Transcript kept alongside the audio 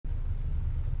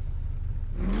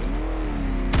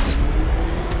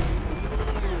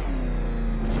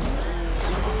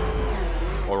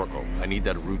need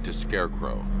that route to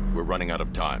Scarecrow. We're running out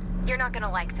of time. You're not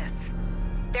gonna like this.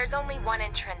 There's only one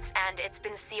entrance, and it's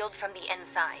been sealed from the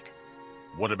inside.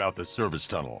 What about the service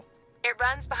tunnel? It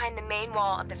runs behind the main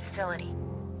wall of the facility.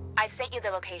 I've sent you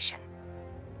the location.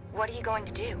 What are you going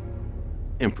to do?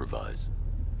 Improvise.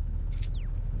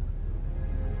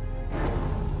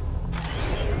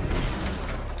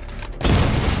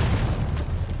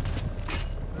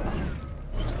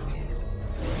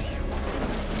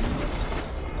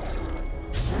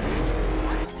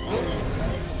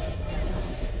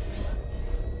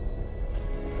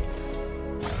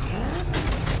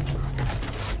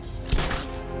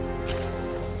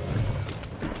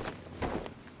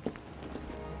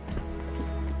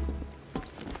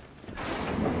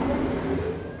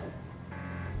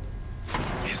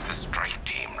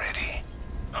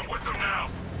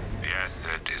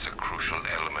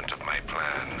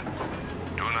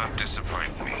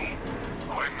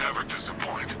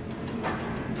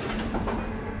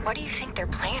 What do you think they're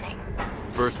planning?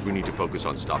 First, we need to focus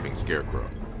on stopping Scarecrow.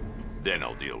 Then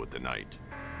I'll deal with the Knight.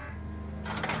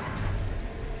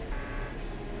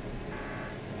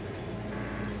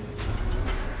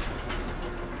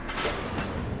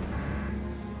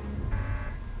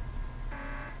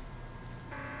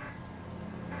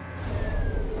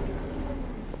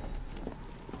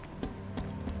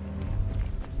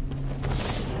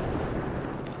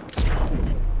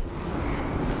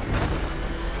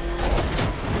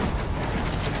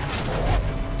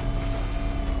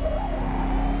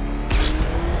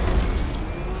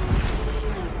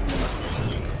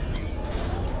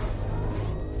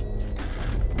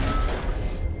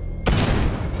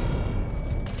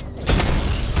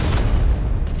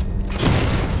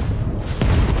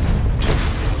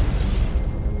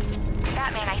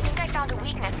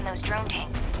 Drone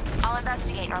tanks. I'll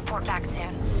investigate and report back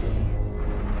soon.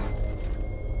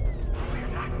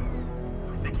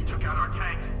 I think he took out our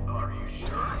tanks. Are you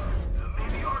sure?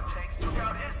 Maybe our tanks took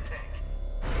out his tank.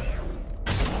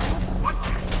 What?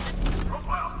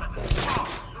 Profile says it's wrong.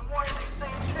 Then why are they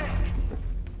saying tank?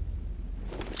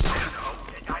 I don't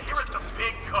know. I hear it's a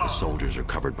big car. The soldiers are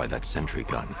covered by that sentry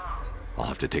gun. I'll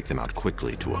have to take them out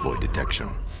quickly to avoid detection.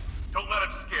 Don't let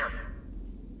him scare you.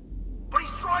 But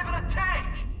he's driving a tank!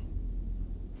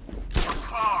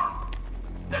 A car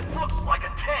that looks like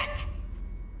a tank!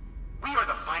 We are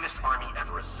the finest army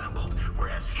ever assembled,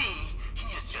 whereas he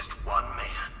is just one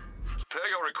man. Per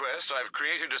your request, I've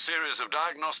created a series of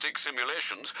diagnostic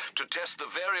simulations to test the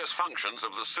various functions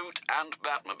of the suit and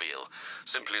Batmobile.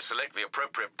 Simply select the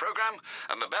appropriate program,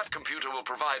 and the Bat computer will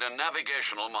provide a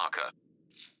navigational marker.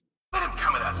 Let him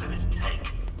come at us in his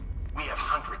tank. We have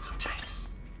hundreds of tanks.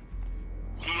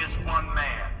 He is one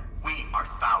man. We are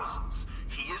thousands.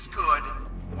 He is good.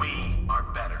 We are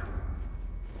better.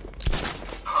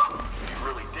 Huh. He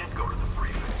really did go to the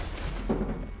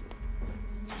briefing.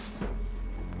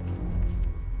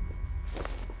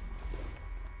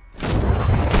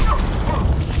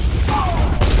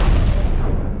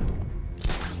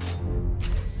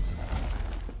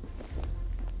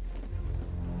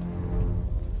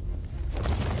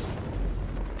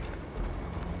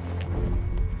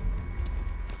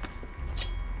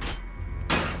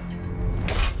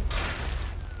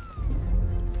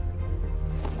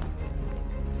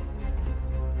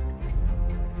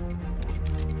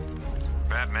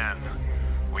 Batman,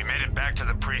 we made it back to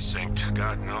the precinct.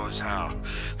 God knows how.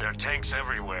 There are tanks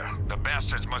everywhere. The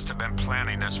bastards must have been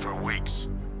planning this for weeks.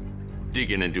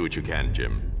 Dig in and do what you can,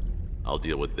 Jim. I'll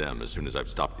deal with them as soon as I've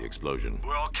stopped the explosion.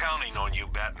 We're all counting on you,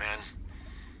 Batman.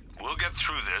 We'll get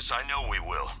through this. I know we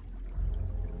will.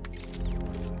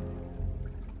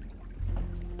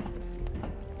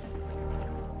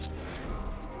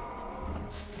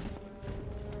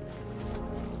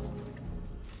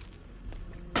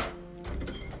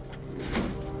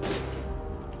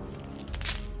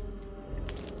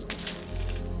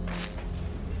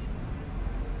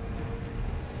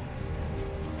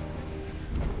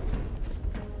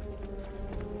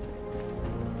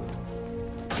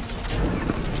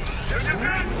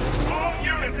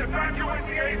 Evacuate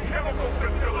the Ace Chemical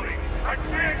Facility. I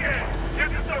say again,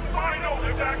 this is the final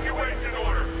evacuation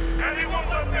order. Anyone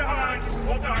left behind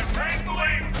will die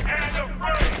painfully and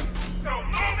afraid. So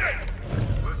move it!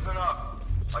 Listen up.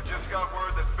 I just got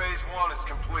word that Phase 1 is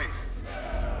complete.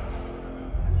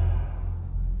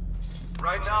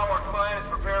 Right now, our client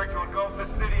is preparing to engulf the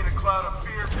city in a cloud of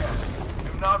fear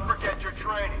gas. Do not forget your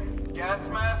training. Gas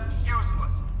masks,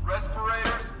 useless.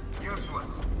 Respirators, useless.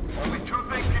 Only two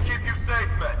things can keep you safe,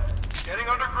 men. Getting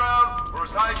underground, or as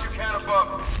high as you can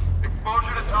above.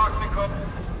 Exposure to toxic cover.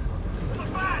 The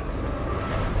bat!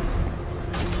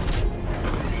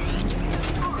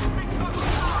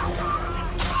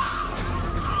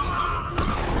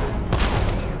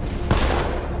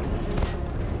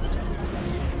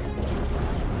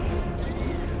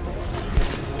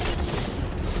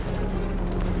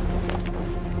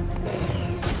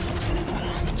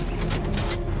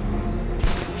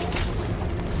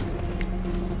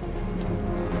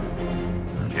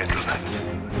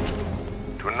 Gentlemen,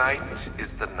 tonight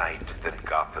is the night that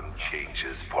Gotham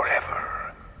changes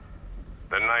forever.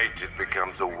 The night it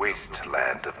becomes a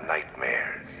wasteland of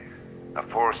nightmares, a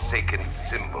forsaken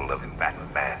symbol of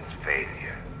Batman's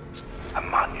failure, a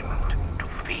monument to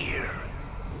fear.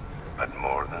 But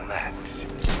more than that,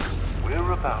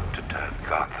 we're about to turn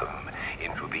Gotham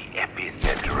into the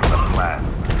epicenter of a plan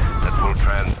that will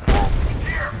transform...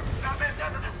 Here! Batman's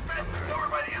at the dispenser over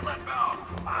by the inlet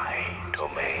valve! my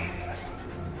domain.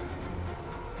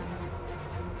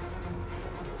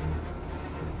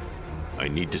 I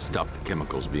need to stop the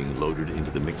chemicals being loaded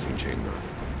into the mixing chamber.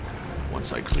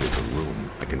 Once I clear the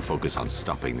room, I can focus on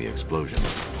stopping the explosion.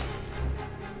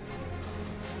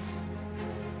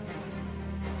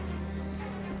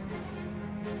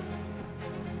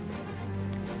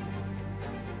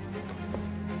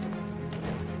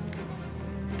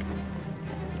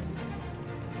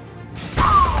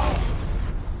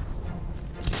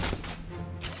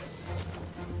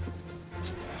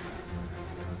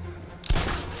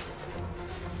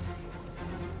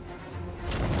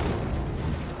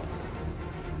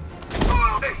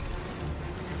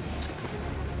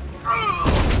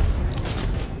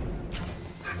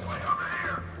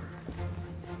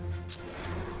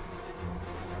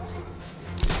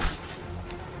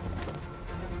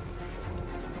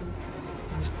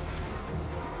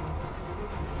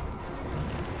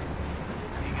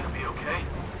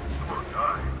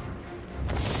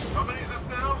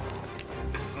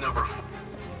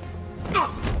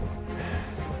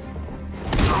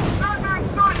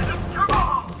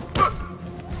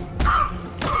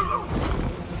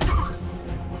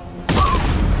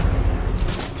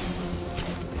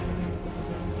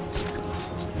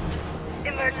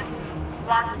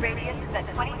 Blast radius is at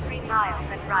 23 miles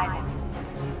and rising.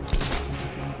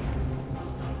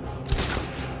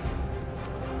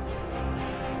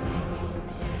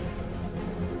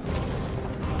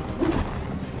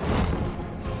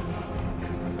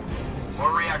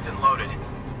 More reactant loaded.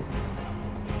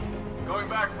 Going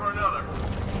back for another.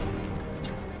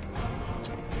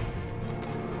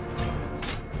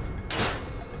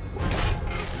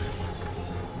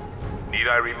 Need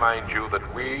I remind you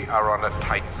that we are on a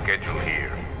tight schedule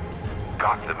here?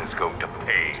 Gotham is going to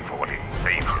pay for what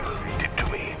insanely did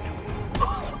to me.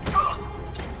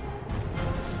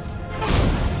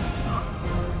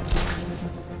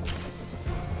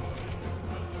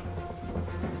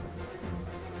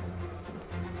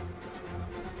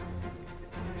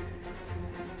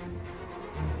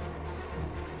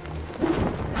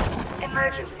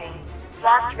 Emergency.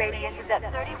 Blast radius is at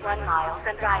 31 miles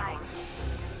and rising.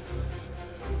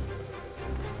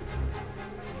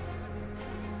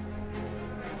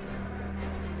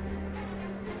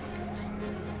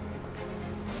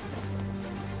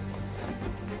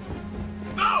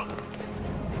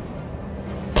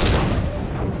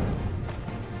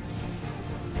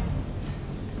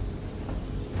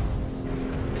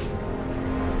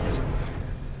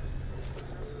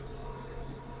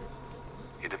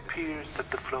 It appears that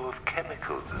the flow of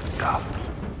chemicals has stopped,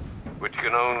 which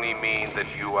can only mean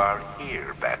that you are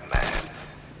here, Batman.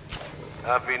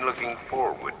 I've been looking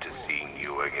forward to seeing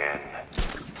you again.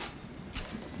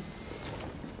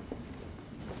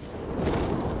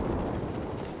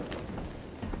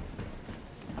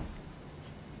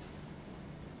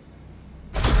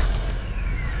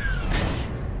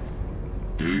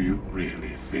 Do you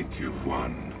really think you've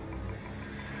won?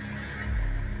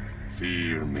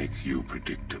 Fear makes you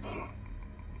predictable.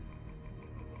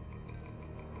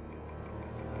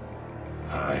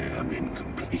 I am in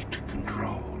complete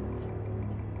control.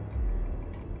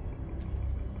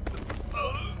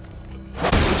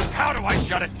 How do I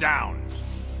shut it down?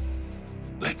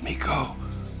 Let me go,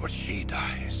 or she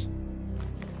dies.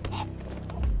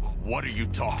 What are you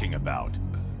talking about?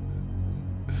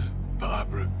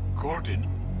 Barbara Gordon.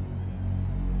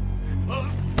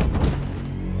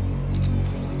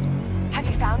 Have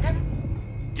you found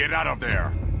him? Get out of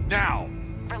there! Now!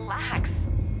 Relax.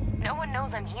 No one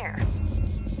knows I'm here.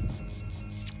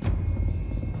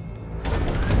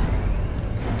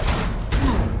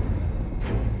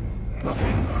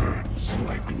 Nothing hurts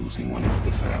like losing one of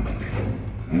the family.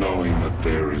 Knowing that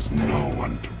there is no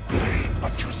one to blame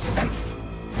but yourself.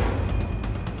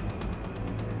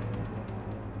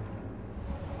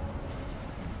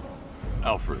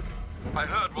 Alfred. I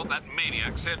heard what that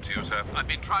maniac said to you, sir. I've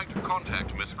been trying to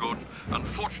contact Miss Gordon,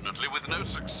 unfortunately with no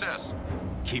success.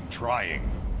 Keep trying.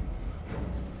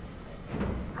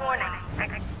 Warning.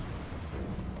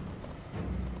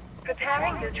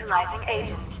 Preparing neutralizing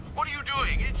agent. What are you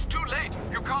doing? It's too late.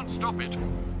 You can't stop it.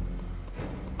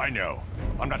 I know.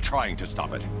 I'm not trying to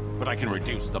stop it, but I can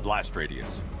reduce the blast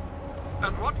radius.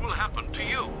 And what will happen to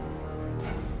you?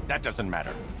 That doesn't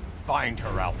matter. Find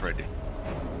her, Alfred.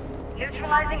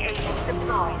 Neutralizing agents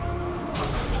deployed.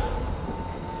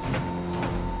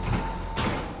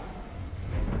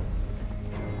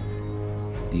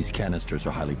 These canisters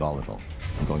are highly volatile.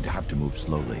 I'm going to have to move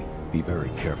slowly. Be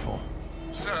very careful.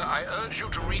 Sir, I urge you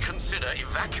to reconsider.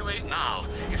 Evacuate now.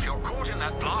 If you're caught in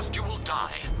that blast, you will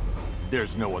die.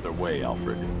 There's no other way,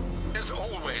 Alfred. There's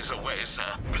always a way, sir.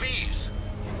 Please.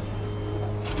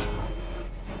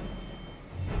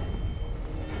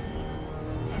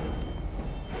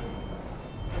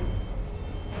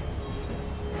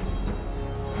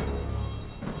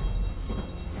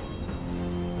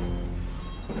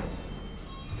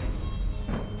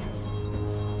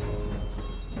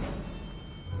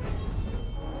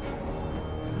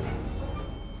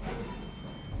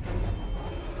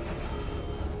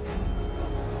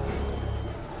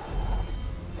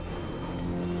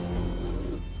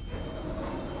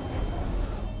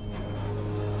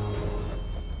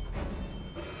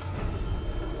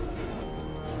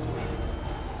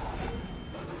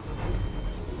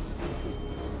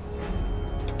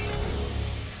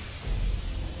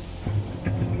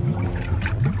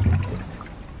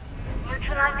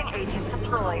 Agent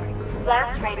deployed.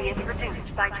 Blast radius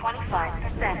reduced by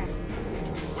 25%.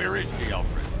 Where is she,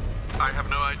 Alfred? I have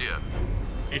no idea.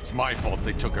 It's my fault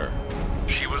they took her.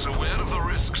 She was aware of the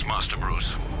risks, Master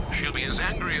Bruce. She'll be as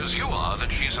angry as you are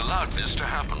that she's allowed this to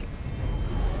happen.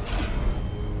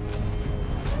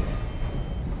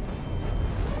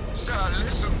 Sir,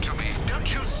 listen to me.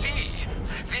 Don't you see?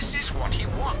 This is what he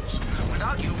wants.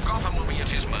 Without you, Gotham will be at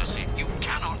his mercy. You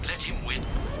cannot let him win.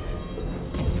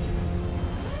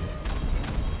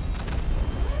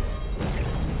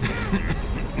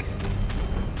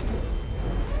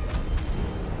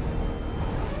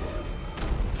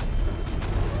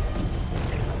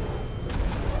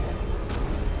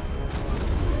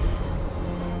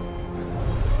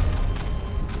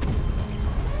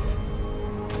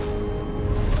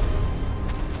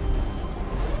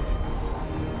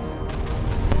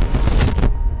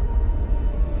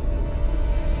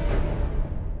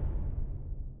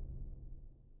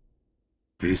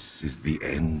 This is the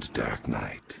end, Dark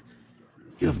Knight.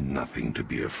 You have nothing to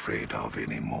be afraid of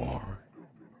anymore.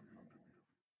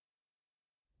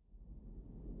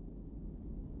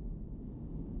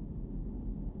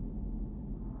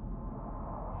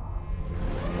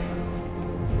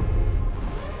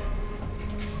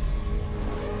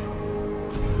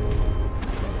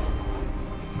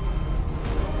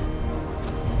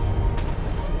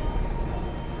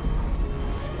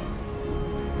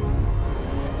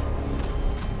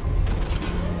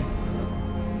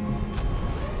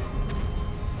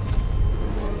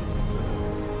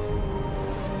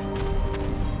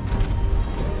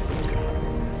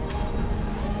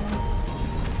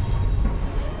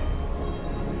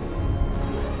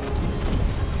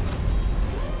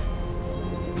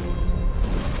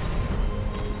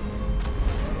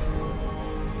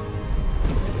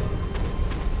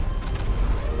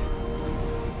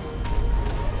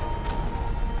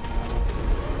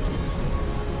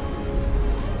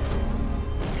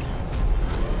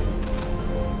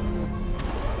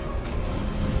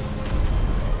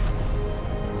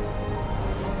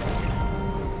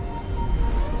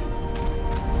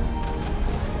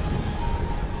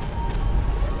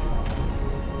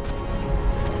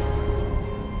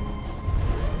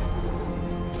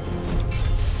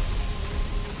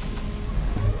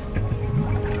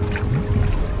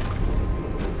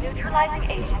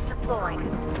 Agent deployed.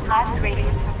 Blast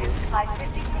radius reduced by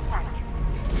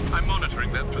 50%. I'm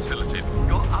monitoring that facility.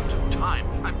 You're out of time.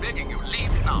 I'm begging you,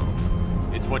 leave now.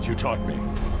 It's what you taught me.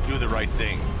 Do the right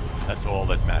thing. That's all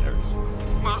that matters.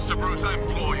 Master Bruce, I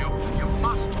implore you. You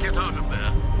must get out of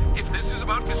there. If this is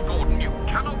about Miss Gordon, you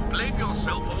cannot blame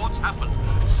yourself for what's happened.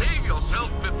 Save yourself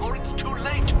before it's too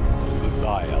late.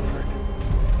 Goodbye, Alfred.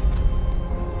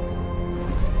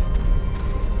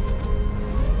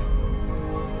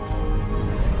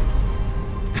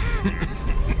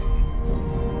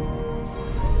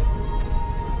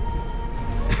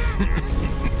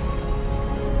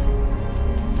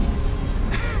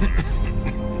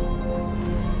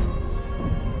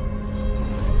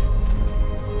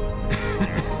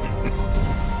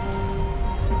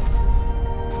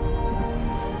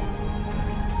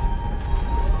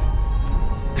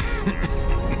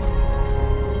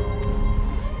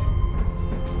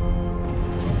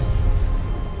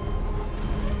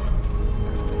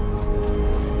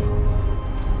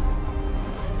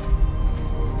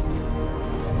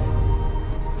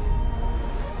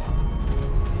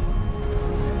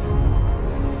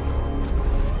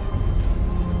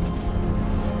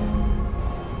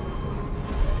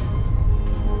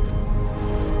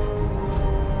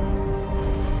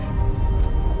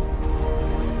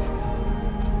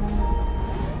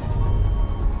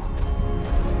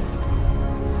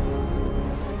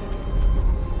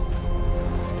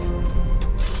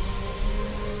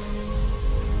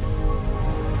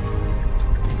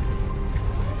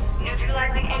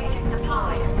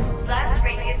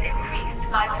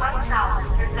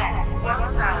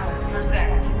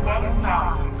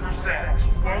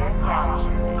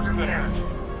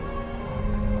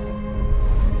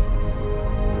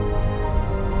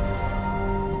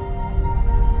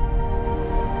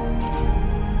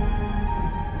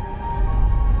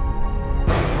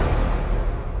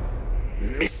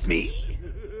 miss me?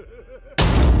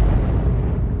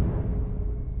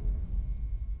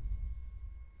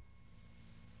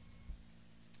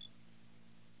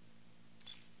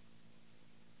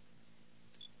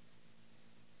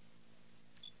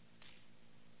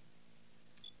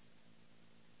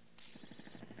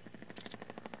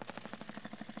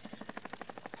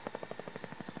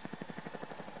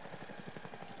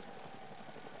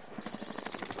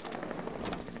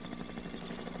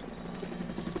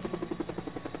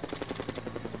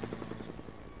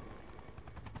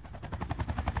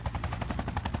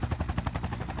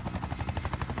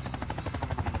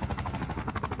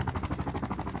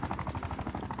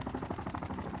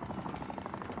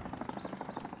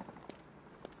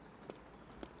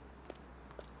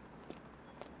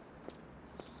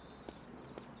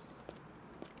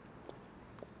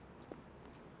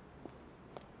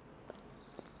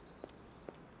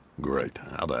 Great.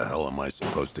 How the hell am I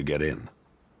supposed to get in?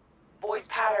 Voice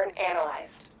pattern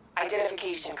analyzed.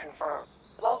 Identification confirmed.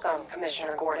 Welcome,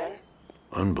 Commissioner Gordon.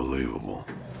 Unbelievable.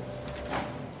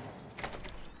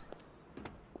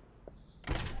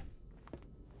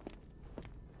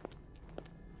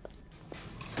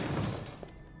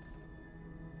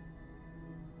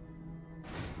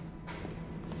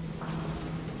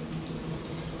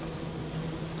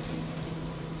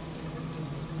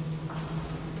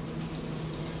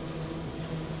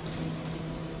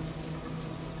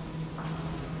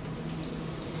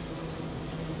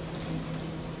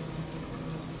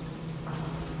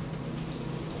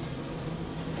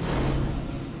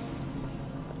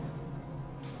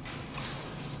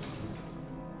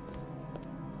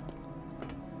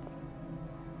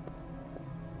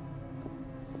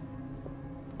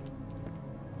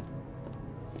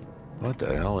 What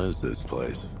the hell is this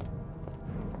place?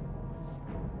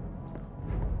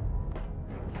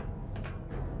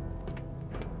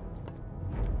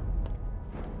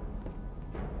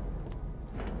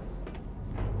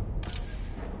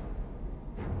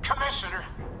 Commissioner,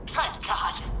 thank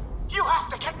God. You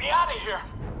have to get me out of here.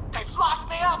 They've locked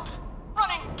me up,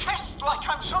 running tests like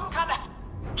I'm some kind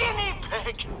of guinea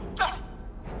pig.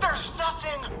 There's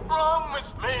nothing wrong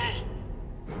with me.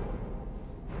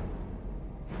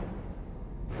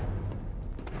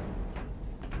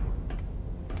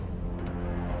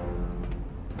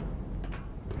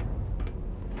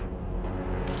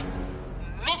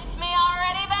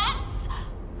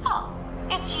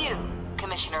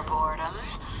 Commissioner Boredom.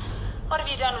 What have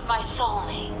you done with my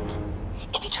soulmate?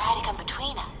 If you try to come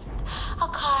between us, I'll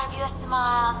carve you a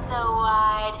smile so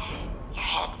wide, your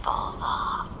head falls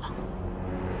off.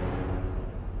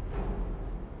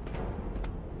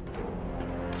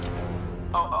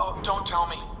 Oh, don't tell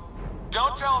me.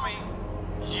 Don't tell me.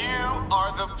 You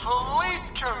are the police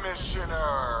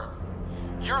commissioner.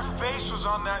 Your face was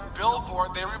on that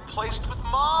billboard they replaced with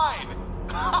mine.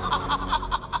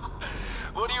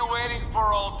 What are you waiting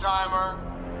for, old-timer?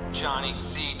 Johnny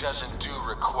C doesn't do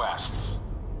requests.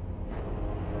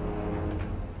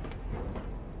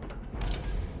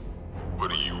 What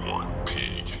do you want,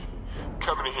 pig?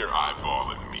 Coming in here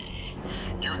eyeballing me.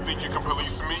 You think you can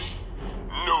police me?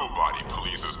 Nobody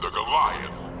polices the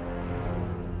Goliath.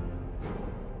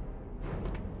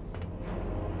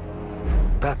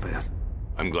 Batman.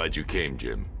 I'm glad you came,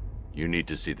 Jim. You need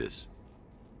to see this.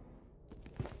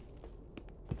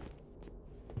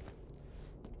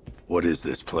 What is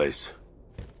this place?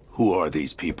 Who are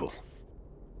these people?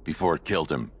 Before it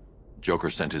killed him, Joker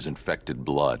sent his infected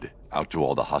blood out to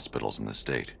all the hospitals in the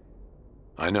state.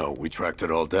 I know, we tracked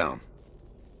it all down.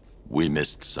 We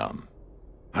missed some.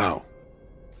 How?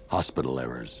 Hospital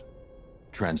errors.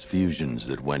 Transfusions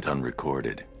that went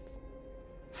unrecorded.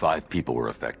 5 people were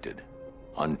affected.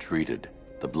 Untreated,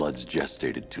 the blood's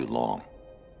gestated too long.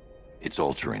 It's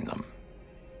altering them.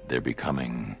 They're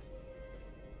becoming...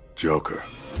 Joker.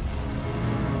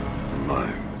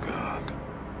 My God.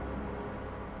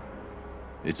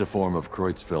 It's a form of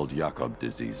Creutzfeldt-Jakob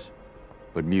disease,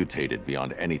 but mutated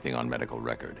beyond anything on medical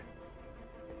record.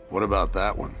 What about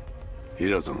that one? He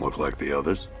doesn't look like the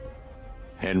others.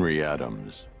 Henry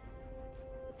Adams.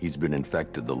 He's been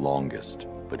infected the longest,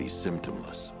 but he's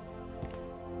symptomless.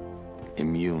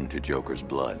 Immune to Joker's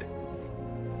blood.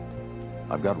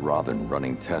 I've got Robin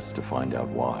running tests to find out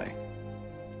why.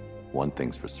 One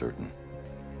thing's for certain.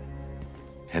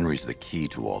 Henry's the key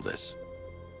to all this.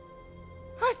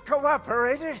 I've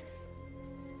cooperated.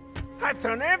 I've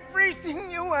done everything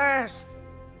you asked.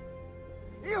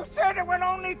 You said it would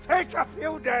only take a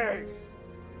few days.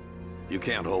 You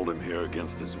can't hold him here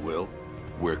against his will.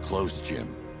 We're close,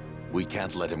 Jim. We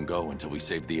can't let him go until we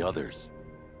save the others.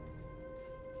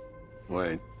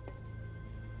 Wait.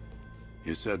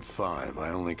 You said 5. I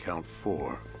only count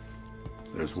 4.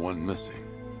 There's one missing.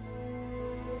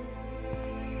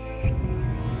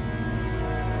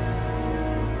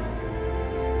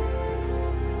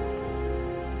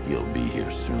 He'll be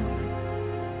here soon.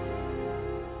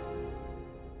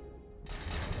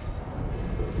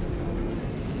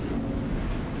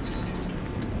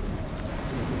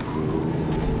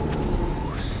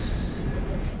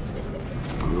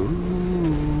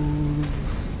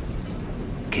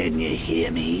 Can you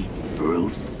hear me,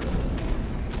 Bruce?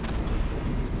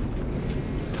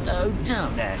 Oh,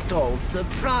 don't act all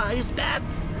surprised,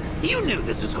 Bats. You knew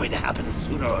this was going to happen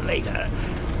sooner or later.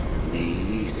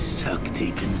 Me stuck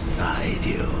deep inside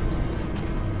you.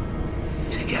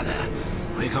 Together,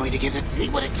 we're going to give the city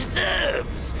what it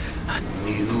deserves. A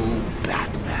new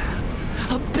Batman.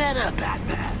 A better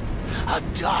Batman. A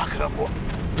darker, more...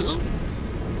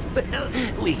 Well,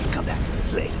 we can come back to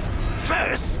this later.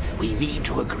 First, we need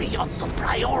to agree on some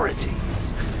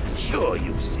priorities. Sure,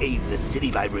 you've saved the city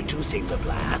by reducing the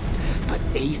blast, but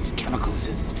Ace Chemicals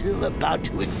is still about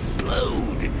to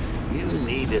explode. You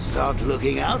need to start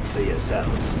looking out for yourself.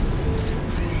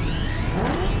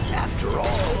 After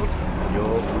all,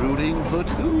 you're rooting for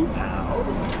 2 now.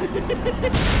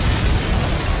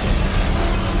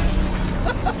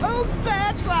 Oh,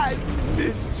 Bats, I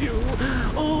missed you.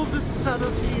 All the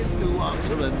subtlety and nuance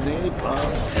of a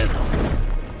napalm venom.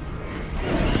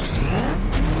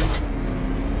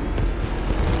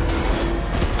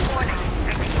 Warning,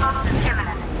 explosion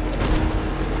imminent.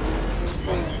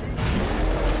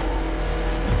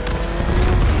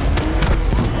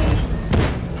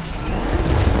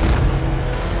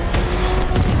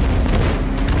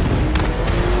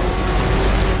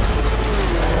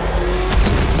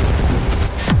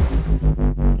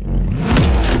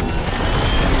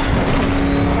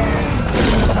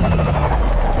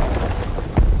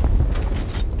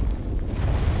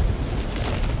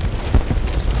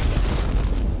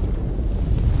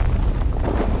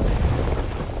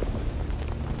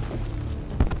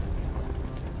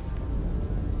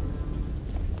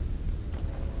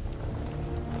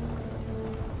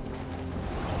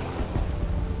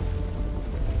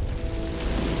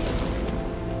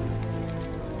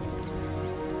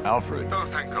 Alfred. Oh,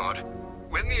 thank God.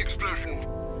 When the explosion...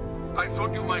 I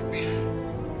thought you might be...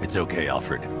 It's okay,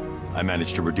 Alfred. I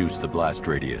managed to reduce the blast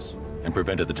radius and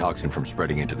prevented the toxin from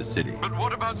spreading into the city. But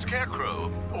what about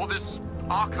Scarecrow? Or this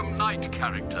Arkham Knight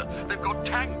character? They've got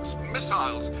tanks,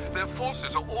 missiles. Their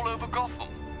forces are all over Gotham.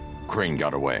 Crane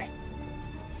got away.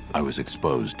 I was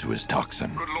exposed to his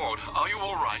toxin. Good Lord, are you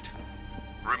all right?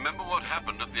 Remember what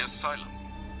happened at the asylum?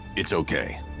 It's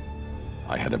okay.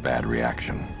 I had a bad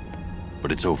reaction.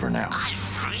 But it's over now.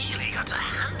 I've really got to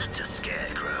hand it to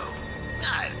Scarecrow.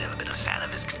 I've never been a fan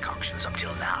of his concoctions up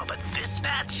till now, but this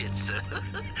batch, it's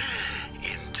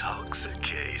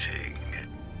intoxicating.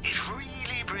 It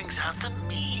really brings out the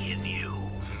me in you.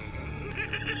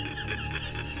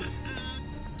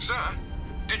 Sir,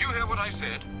 did you hear what I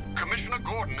said? Commissioner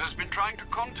Gordon has been trying to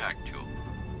contact you.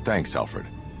 Thanks, Alfred.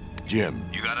 Jim.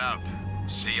 You got out.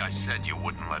 See, I said you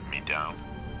wouldn't let me down.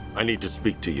 I need to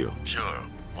speak to you. Sure.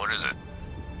 What is it?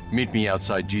 Meet me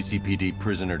outside GCPD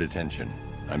prisoner detention.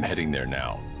 I'm heading there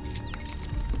now.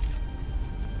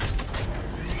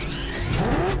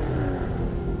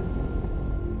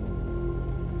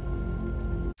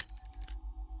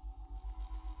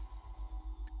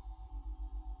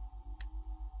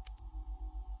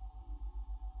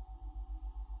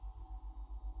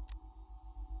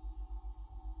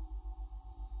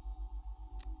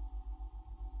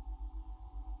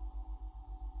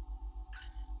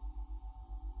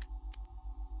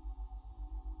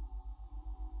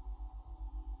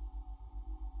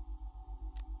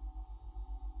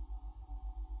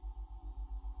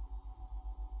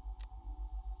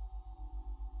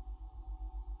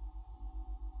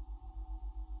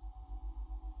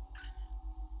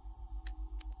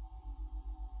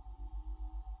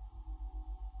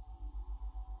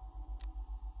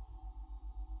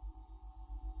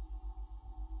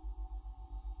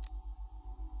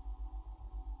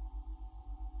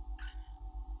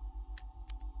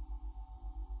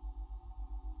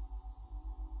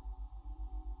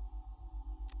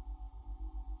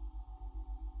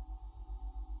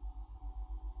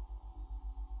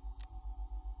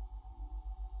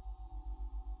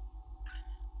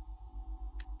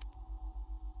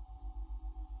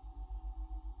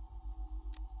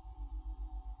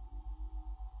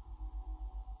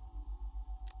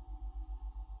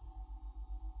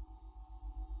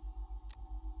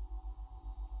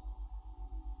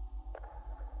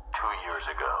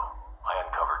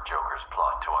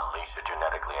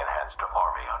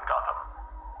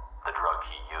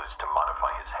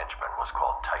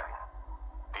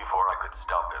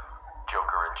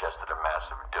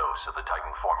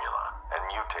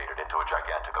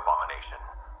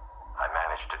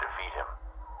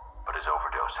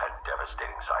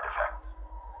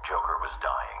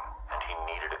 dying, and he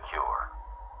needed a cure.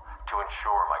 To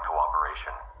ensure my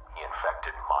cooperation, he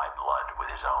infected my blood with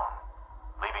his own,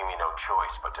 leaving me no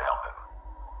choice but to help him.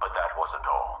 But that wasn't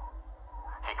all.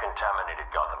 He contaminated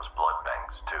Gotham's blood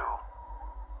banks, too.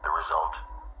 The result?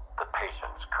 The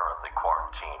patient's currently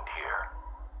quarantined here.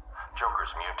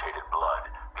 Joker's mutated blood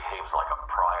behaves like a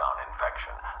prion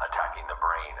infection, attacking the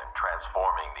brain and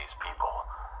transforming these people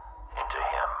into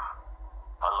him.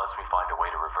 Unless we find a way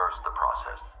to reverse the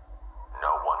process, no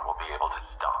one will be able to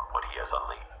stop what he has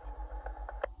unleashed.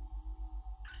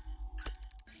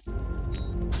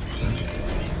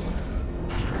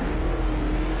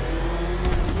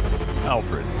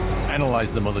 Alfred,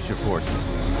 analyze the militia forces,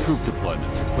 troop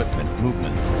deployments, equipment,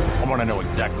 movements. I want to know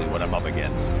exactly what I'm up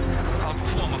against. I'll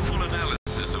perform a full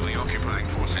analysis of the occupying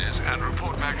forces and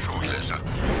report back shortly, sir.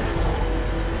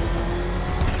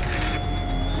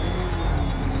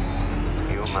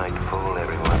 You might fool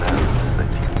everyone else, but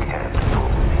you can't fool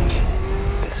me.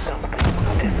 There's something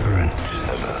different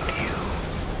about you.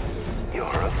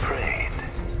 You're afraid.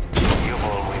 You've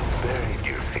always buried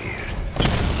your fears.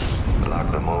 Lock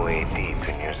them away deep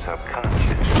in your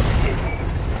subconscious, hidden.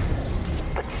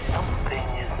 But something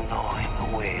is gnawing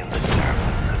away in the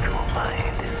darkness of your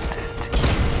mind, isn't it?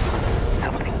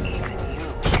 Something even you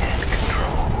can't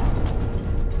control.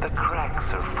 The cracks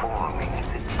are forming as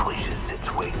it pushes its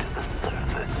way to the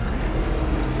surface.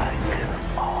 I can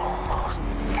almost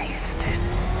taste it.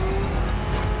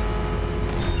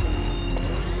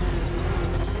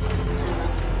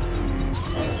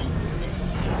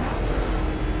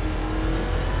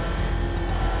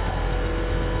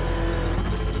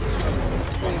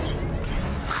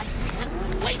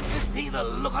 The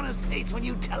look on his face when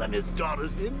you tell him his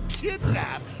daughter's been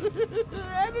kidnapped.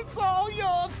 And it's all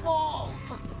your fault.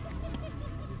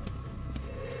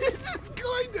 This is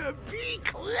going to be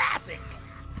classic.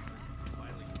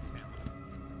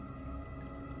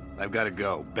 I've got to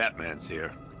go. Batman's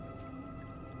here.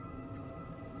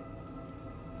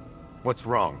 What's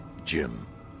wrong? Jim.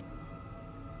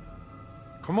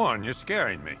 Come on, you're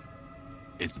scaring me.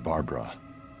 It's Barbara.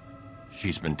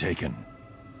 She's been taken.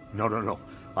 No.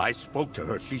 I spoke to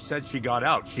her. She said she got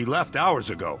out. She left hours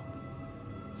ago.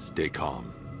 Stay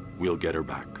calm. We'll get her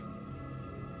back.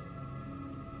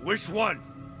 Which one?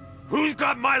 Who's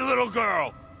got my little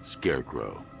girl?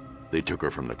 Scarecrow. They took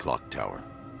her from the clock tower.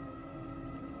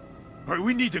 All right,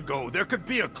 we need to go. There could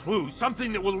be a clue,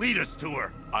 something that will lead us to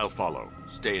her. I'll follow.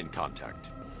 Stay in contact.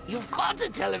 You've got to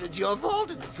tell him it's your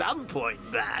fault at some point,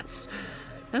 Bats.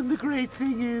 And the great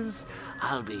thing is,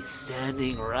 I'll be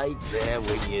standing right there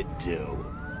when you do.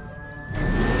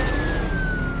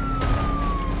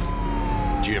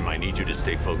 Jim, I need you to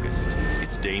stay focused.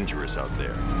 It's dangerous out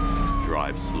there.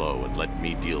 Drive slow and let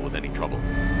me deal with any trouble.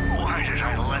 Why did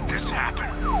I let this happen?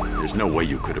 There's no way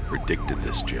you could have predicted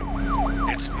this, Jim.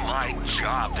 It's my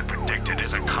job to predict it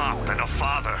as a cop and a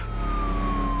father.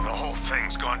 The whole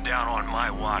thing's gone down on my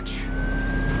watch.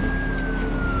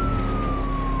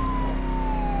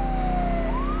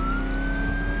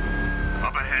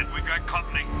 Up ahead, we got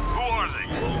company. Who are they?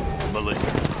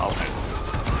 Militia. I'll handle it.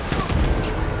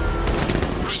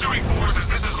 Pursuing forces,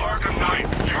 this is Arkham Knight.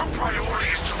 Your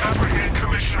priority is to apprehend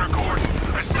Commissioner Gordon.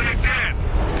 I say again,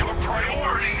 your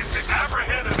priority is to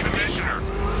apprehend the Commissioner.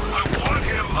 I want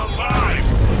him alive.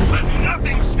 Let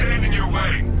nothing stand in your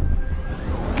way.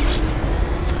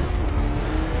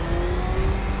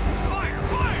 Fire!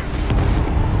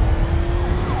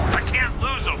 I can't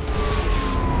lose them.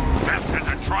 Bastards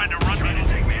are trying to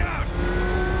take me out.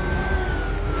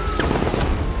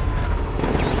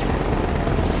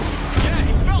 Yeah,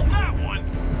 he felt that one.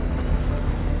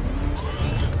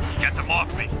 Get them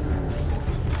off me.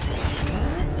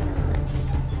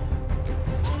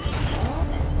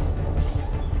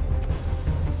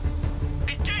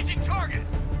 Engaging target.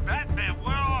 Batman,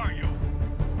 where are you?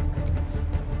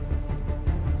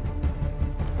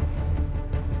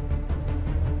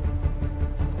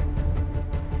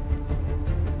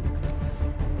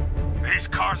 These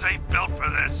cars ain't built for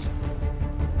this.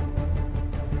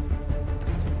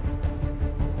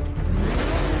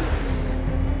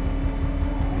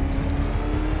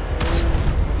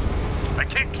 I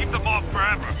can't keep them off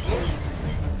forever.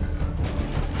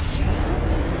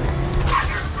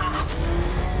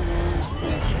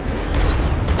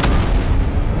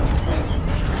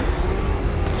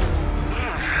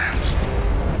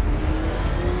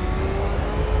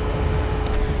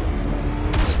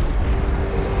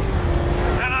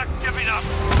 They're not giving up.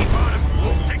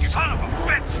 Take it, son of a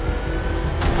bitch!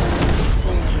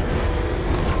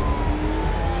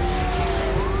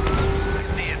 I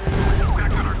see it. It's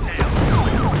back on our tail.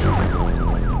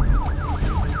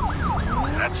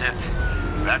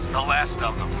 That's the last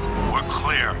of them. We're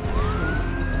clear.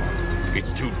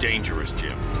 It's too dangerous,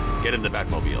 Jim. Get in the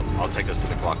Batmobile. I'll take us to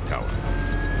the clock tower.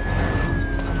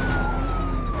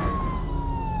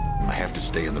 I have to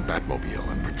stay in the Batmobile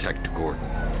and protect Gordon.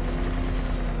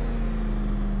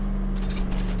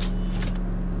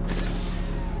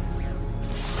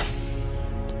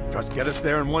 Just get us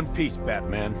there in one piece,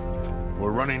 Batman.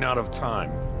 We're running out of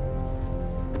time.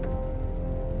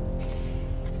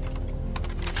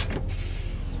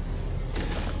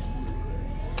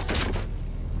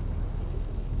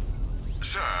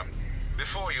 Sir,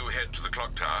 before you head to the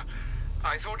clock tower,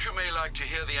 I thought you may like to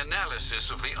hear the analysis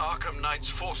of the Arkham Knight's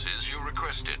forces you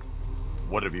requested.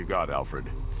 What have you got, Alfred?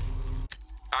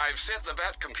 I've set the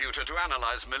Bat computer to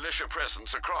analyze militia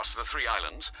presence across the 3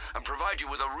 islands and provide you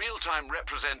with a real-time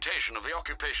representation of the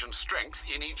occupation strength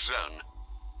in each zone.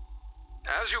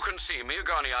 As you can see,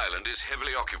 Miagani Island is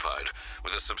heavily occupied,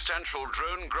 with a substantial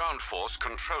drone ground force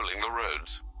controlling the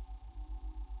roads.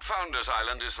 Founders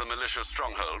Island is the militia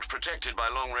stronghold, protected by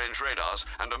long-range radars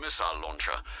and a missile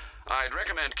launcher. I'd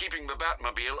recommend keeping the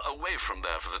Batmobile away from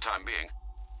there for the time being.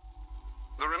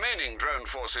 The remaining drone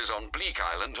forces on Bleak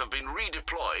Island have been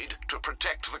redeployed to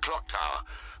protect the clock tower,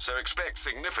 so expect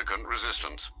significant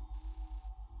resistance.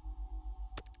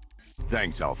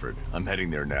 Thanks, Alfred. I'm heading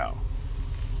there now.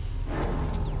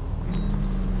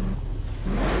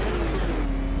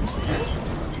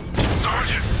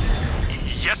 Sergeant!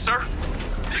 Yes, sir?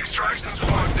 The extraction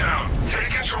squad's down. Take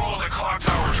control of the clock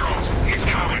tower drones. He's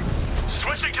coming.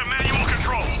 Switching to manual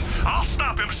control. I'll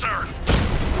stop him, sir.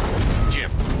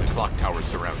 Jim, the clock tower's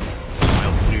surrounded.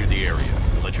 I'll clear the area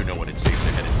and let you know when it's safe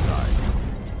to head inside.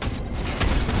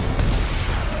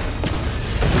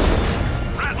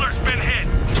 Rattler's been hit.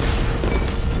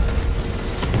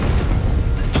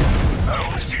 I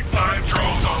only see 5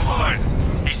 drones online.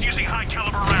 He's using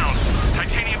high-caliber rounds.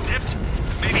 Titanium tipped?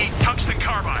 Maybe tungsten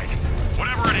carbide.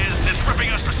 Whatever it is, it's ripping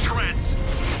us to shreds.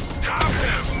 Stop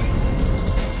him!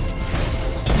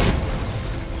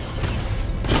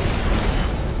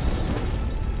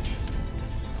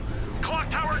 Clock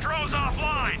tower drones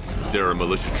offline! There are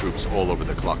militia troops all over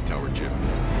the clock tower, Jim.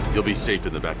 You'll be safe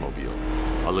in the Batmobile.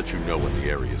 I'll let you know when the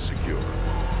area is secure.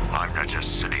 I'm not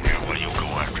just sitting here while you go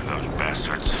after those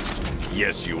bastards.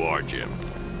 Yes, you are, Jim.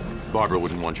 Barbara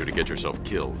wouldn't want you to get yourself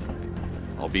killed.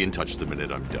 I'll be in touch the minute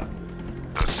I'm done.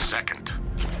 The second.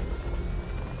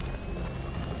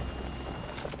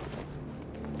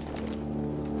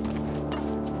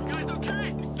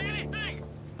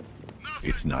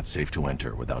 It's not safe to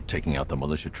enter without taking out the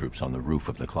militia troops on the roof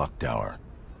of the clock tower.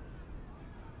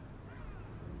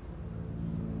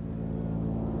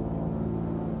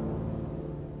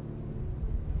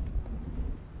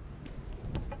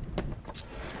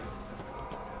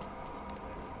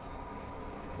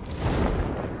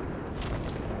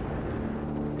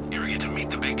 You ever get to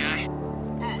meet the big guy?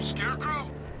 Who, Scarecrow?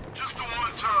 Just the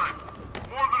one time.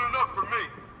 More than enough for me.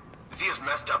 Is he as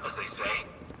messed up as they say?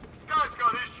 Guy's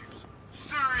got issues.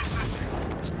 Serious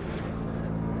issues.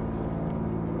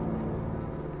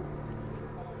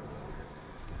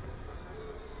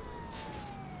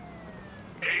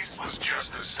 Ace was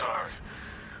just the start.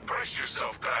 Brace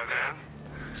yourself, Batman.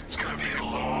 It's gonna be a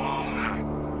long night.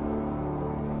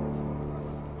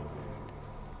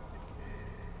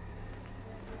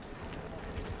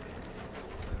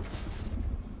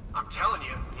 I'm telling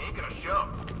you, he ain't gonna show.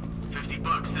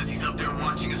 $50 says he's up there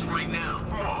watching us right now.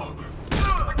 Whoa.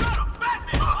 I got him!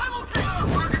 Batman! My location!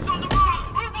 Target's on the move!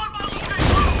 Move on my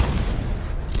location!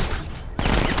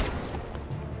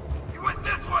 You went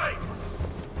this way!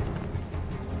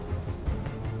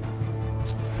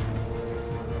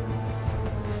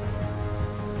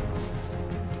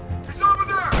 He's over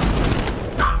there!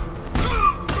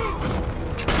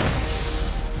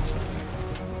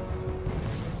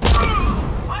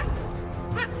 What?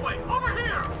 This way! Over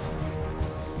here!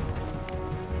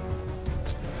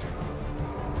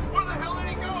 Where the hell did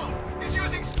he go? He's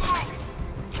using smoke!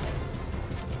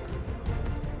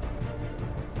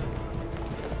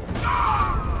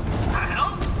 Ah! The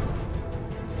hell?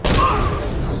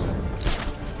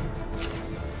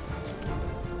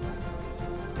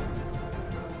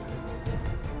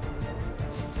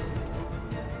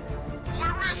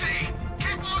 Where is he?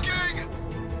 Keep looking!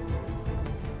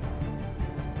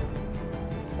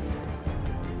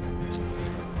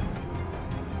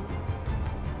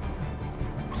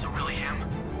 Was it really him?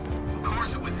 Of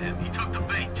course it was him. He took the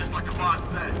bait, just like the boss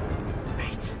said.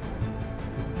 Bait?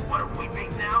 What, are we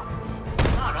bait now?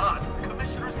 Not us, the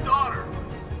Commissioner's daughter.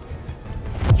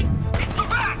 It's the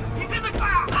Bat! He's in the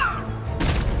cloud!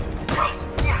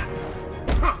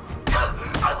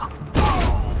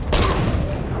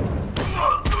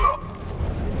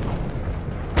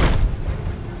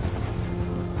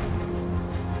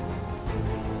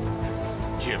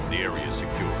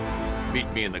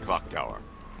 Meet me in the clock tower.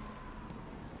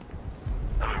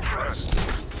 I'm impressed.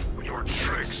 But your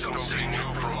tricks don't stay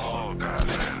new for long,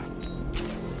 Batman.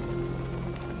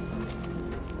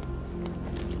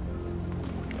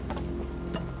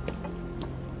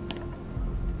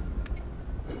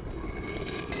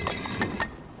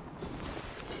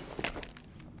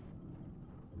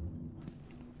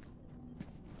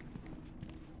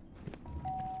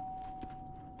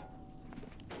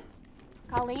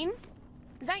 Colleen?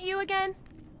 Is that you again?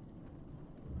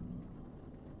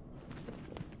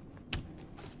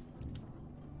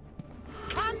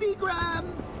 Candygram!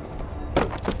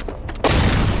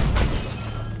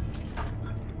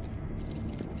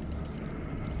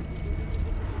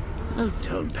 Oh,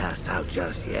 don't pass out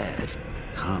just yet.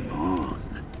 Come on.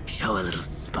 Show a little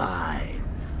spine.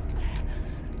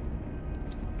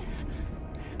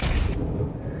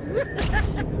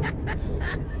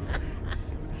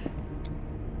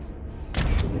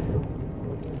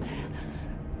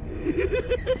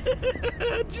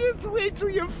 Just wait till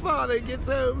your father gets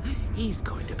home. He's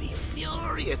going to be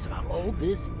furious about all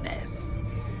this mess.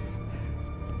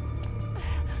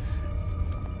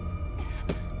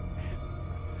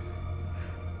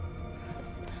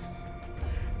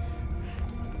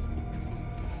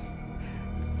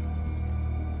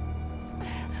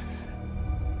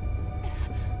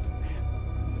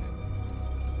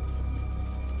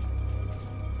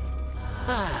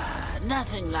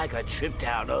 Nothing like a trip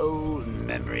down old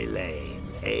memory lane,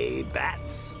 eh,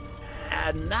 Bats?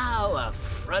 And now a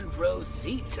front row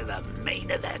seat to the main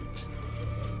event.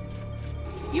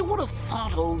 You would have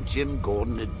thought old Jim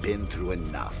Gordon had been through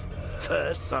enough.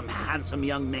 First, some handsome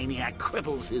young maniac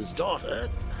cripples his daughter.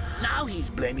 Now he's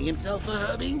blaming himself for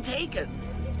her being taken.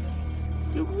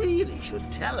 You really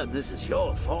should tell him this is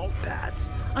your fault, Bats.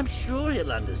 I'm sure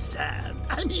he'll understand.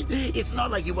 I mean, it's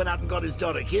not like you went out and got his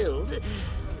daughter killed.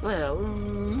 Well,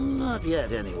 not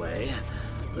yet anyway.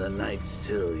 The night's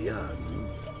still young.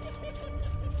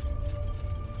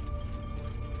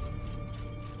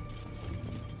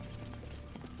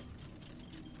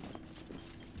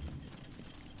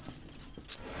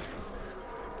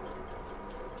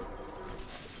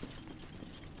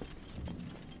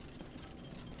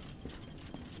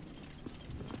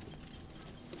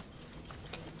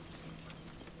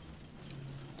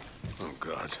 Oh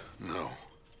God, no.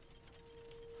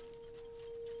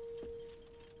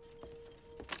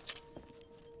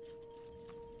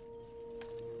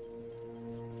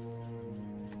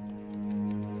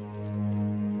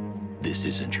 This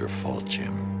isn't your fault,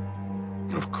 Jim.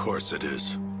 Of course it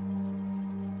is.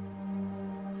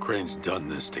 Crane's done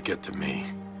this to get to me.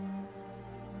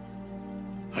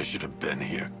 I should have been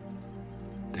here.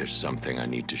 There's something I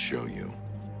need to show you.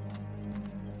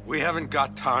 We haven't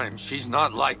got time. She's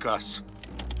not like us.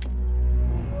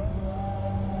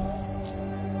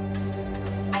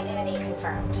 Identity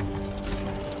confirmed.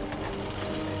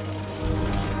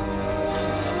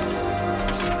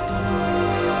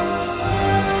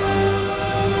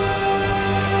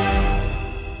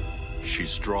 She's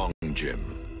strong,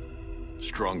 Jim.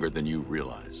 Stronger than you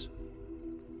realize.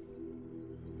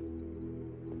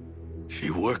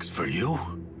 She works for you?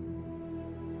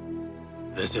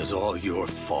 This is all your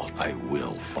fault. I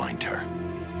will find her.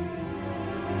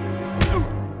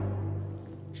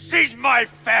 She's my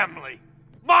family!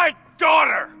 My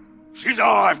daughter! She's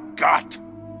all I've got!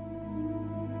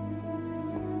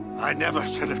 I never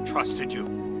should have trusted you.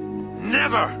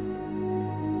 Never!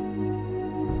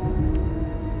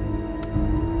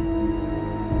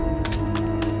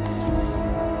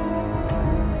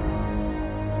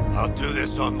 I'll do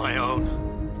this on my own.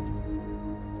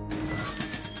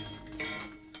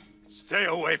 Stay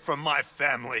away from my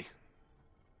family.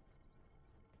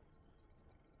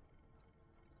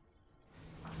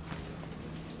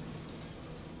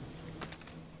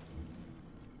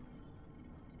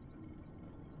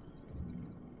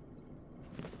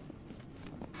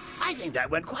 I think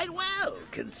that went quite well,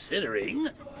 considering.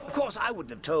 Of course, I wouldn't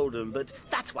have told him, but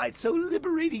that's why it's so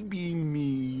liberating being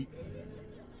me.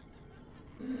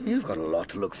 You've got a lot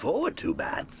to look forward to,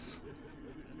 Bats.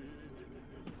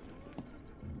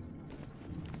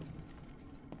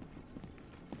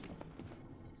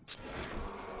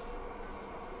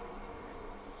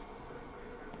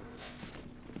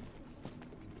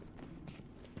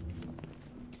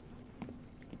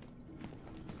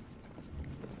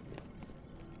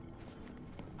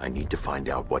 I need to find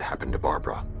out what happened to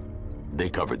Barbara. They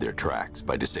covered their tracks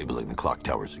by disabling the clock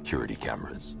tower security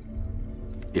cameras.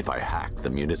 If I hack the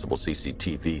municipal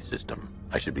CCTV system,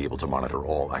 I should be able to monitor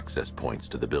all access points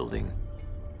to the building.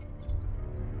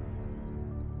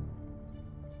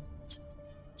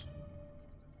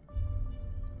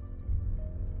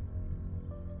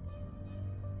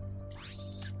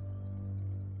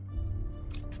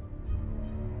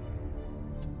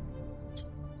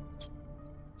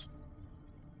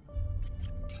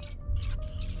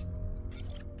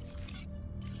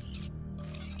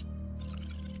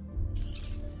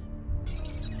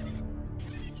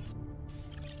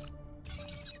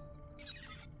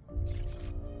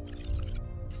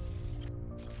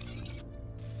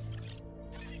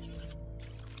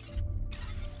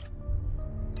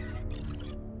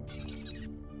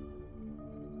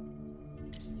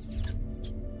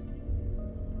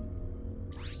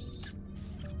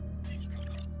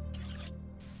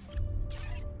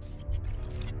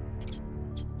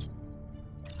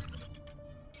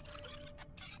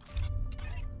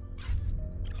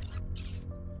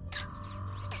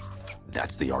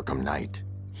 That's the Arkham Knight.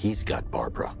 He's got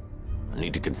Barbara. I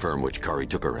need to confirm which car he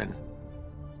took her in.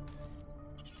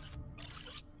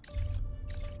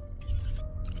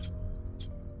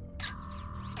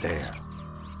 There.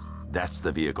 That's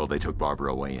the vehicle they took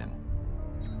Barbara away in.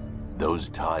 Those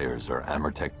tires are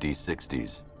Amertech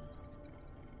D60s.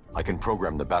 I can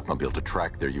program the Batmobile to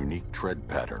track their unique tread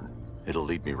pattern. It'll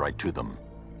lead me right to them.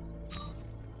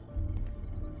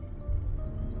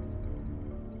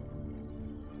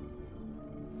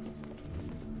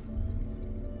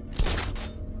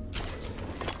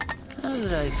 Now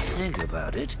that I think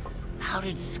about it, how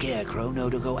did Scarecrow know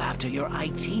to go after your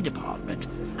IT department?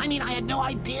 I mean, I had no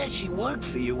idea she worked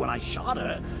for you when I shot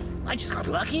her. I just got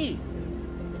lucky.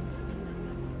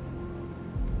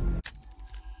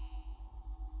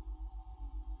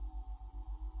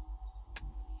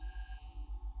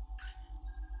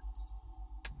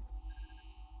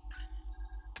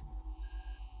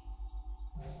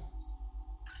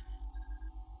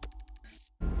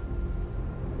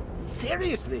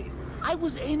 Seriously, I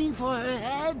was aiming for her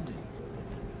head.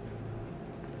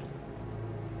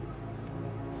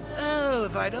 Oh,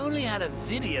 if I'd only had a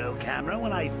video camera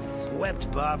when I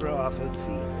swept Barbara off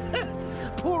her feet.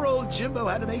 Poor old Jimbo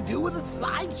had to make do with a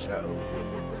slideshow.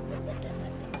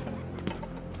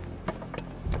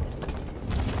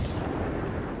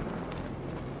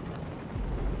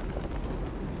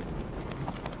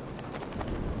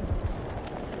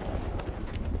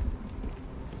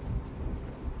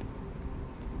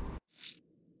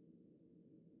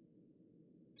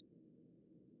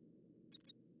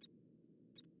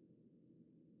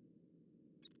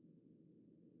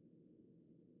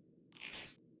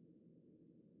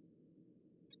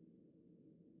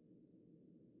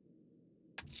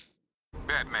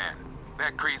 Batman,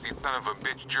 that crazy son of a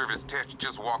bitch Jervis Tetch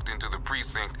just walked into the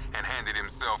precinct and handed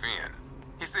himself in.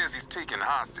 He says he's taking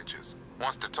hostages,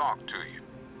 wants to talk to you.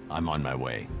 I'm on my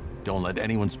way. Don't let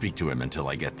anyone speak to him until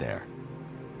I get there.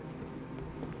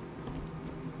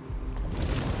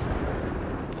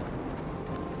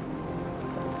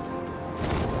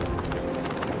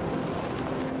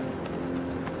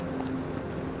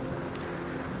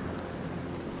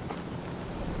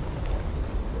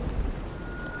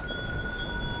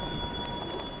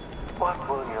 What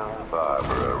will young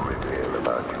Barbara reveal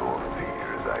about your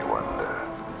fears, I wonder?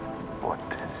 What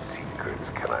secrets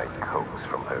can I coax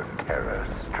from her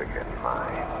terror-stricken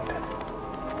mind?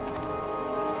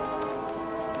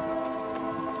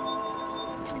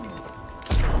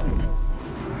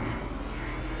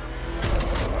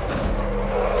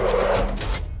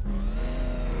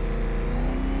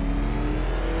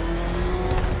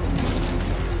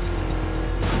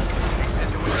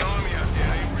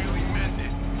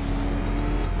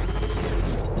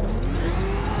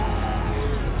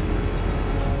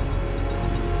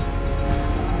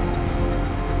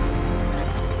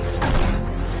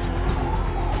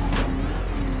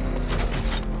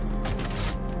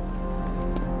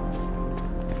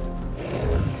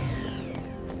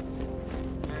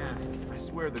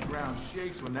 The ground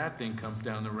shakes when that thing comes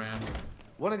down the ramp.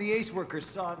 One of the Ace workers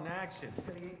saw it in action.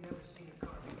 Said he ain't never seen a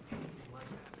car do anything like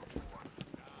that before.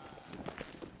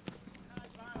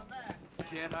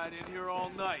 Can't hide in here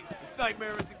all night. This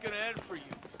nightmare isn't gonna end for you,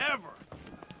 ever.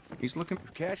 He's looking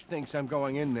for Cash thinks I'm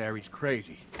going in there. He's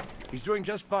crazy. He's doing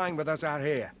just fine with us out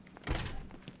here.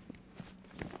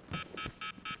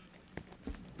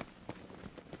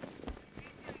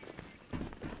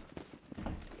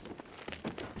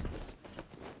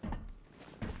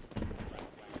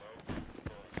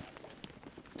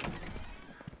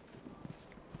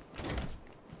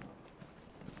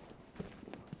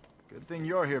 Good thing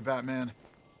you're here, Batman.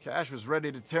 Cash was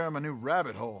ready to tear him a new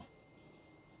rabbit hole.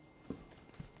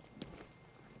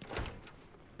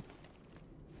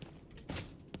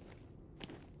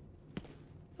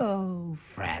 Oh,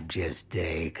 Frabjous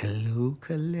Day,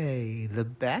 Kaloo-Kalay, the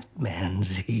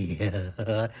Batman's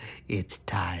here. It's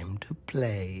time to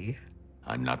play.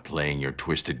 I'm not playing your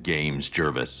twisted games,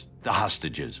 Jervis. The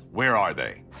hostages, where are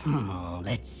they?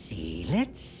 Let's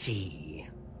see.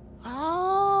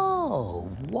 Oh,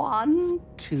 1,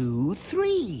 2,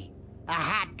 3. A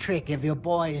hat trick of your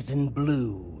boys in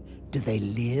blue. Do they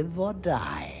live or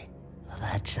die?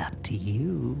 That's up to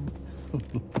you.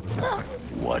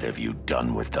 What have you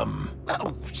done with them?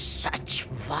 Oh, such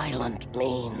violent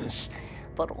means,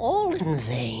 but all in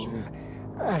vain.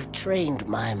 I've trained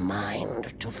my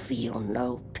mind to feel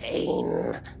no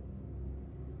pain.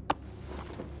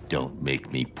 Don't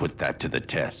make me put that to the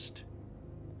test.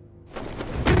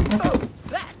 Oh,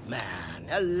 Batman,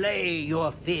 allay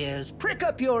your fears, prick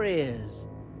up your ears.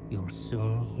 You'll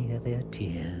soon hear their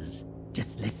tears.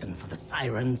 Just listen for the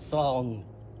siren song.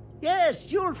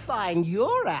 Yes, you'll find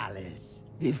your Alice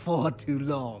before too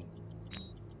long.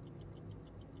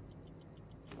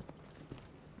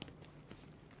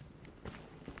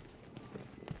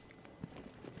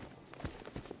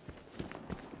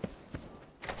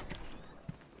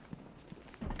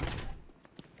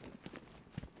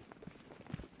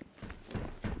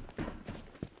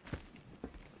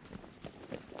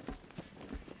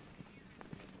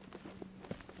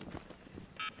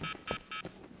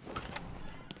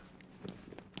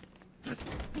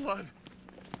 Blood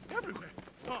everywhere.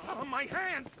 On my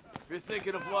hands. If you're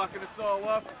thinking of locking us all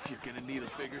up, you're gonna need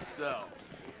a bigger cell.